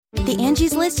The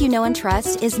Angie's List you know and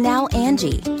trust is now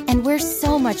Angie, and we're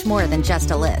so much more than just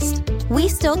a list. We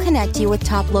still connect you with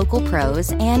top local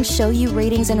pros and show you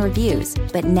ratings and reviews,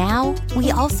 but now we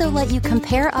also let you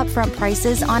compare upfront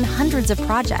prices on hundreds of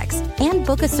projects and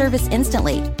book a service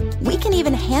instantly. We can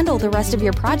even handle the rest of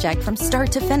your project from start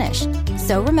to finish.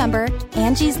 So remember,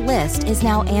 Angie's List is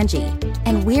now Angie,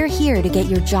 and we're here to get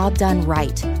your job done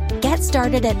right. Get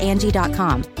started at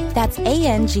Angie.com. That's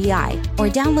ANGI, or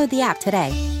download the app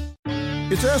today.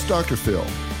 It's Ask Dr. Phil.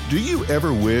 Do you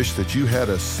ever wish that you had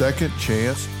a second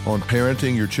chance on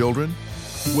parenting your children?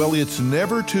 Well, it's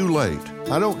never too late.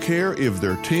 I don't care if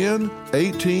they're 10,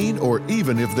 18, or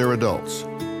even if they're adults.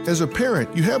 As a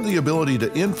parent, you have the ability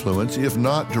to influence, if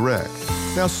not direct.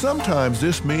 Now, sometimes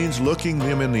this means looking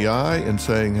them in the eye and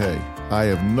saying, hey, I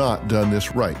have not done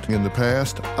this right in the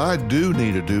past. I do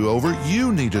need a do-over.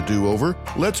 You need a do-over.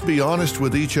 Let's be honest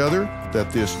with each other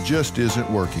that this just isn't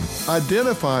working.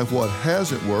 Identify what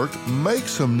hasn't worked, make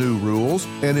some new rules,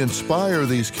 and inspire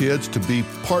these kids to be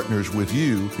partners with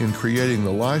you in creating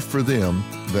the life for them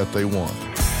that they want.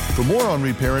 For more on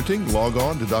reparenting, log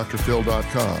on to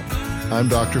drphil.com. I'm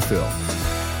Dr. Phil.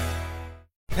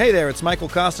 Hey there, it's Michael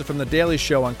Costa from The Daily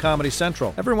Show on Comedy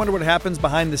Central. Ever wonder what happens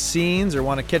behind the scenes or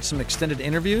want to catch some extended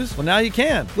interviews? Well, now you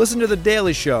can. Listen to The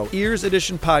Daily Show, Ears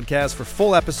Edition podcast for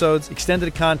full episodes,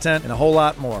 extended content, and a whole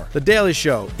lot more. The Daily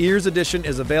Show, Ears Edition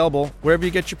is available wherever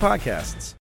you get your podcasts.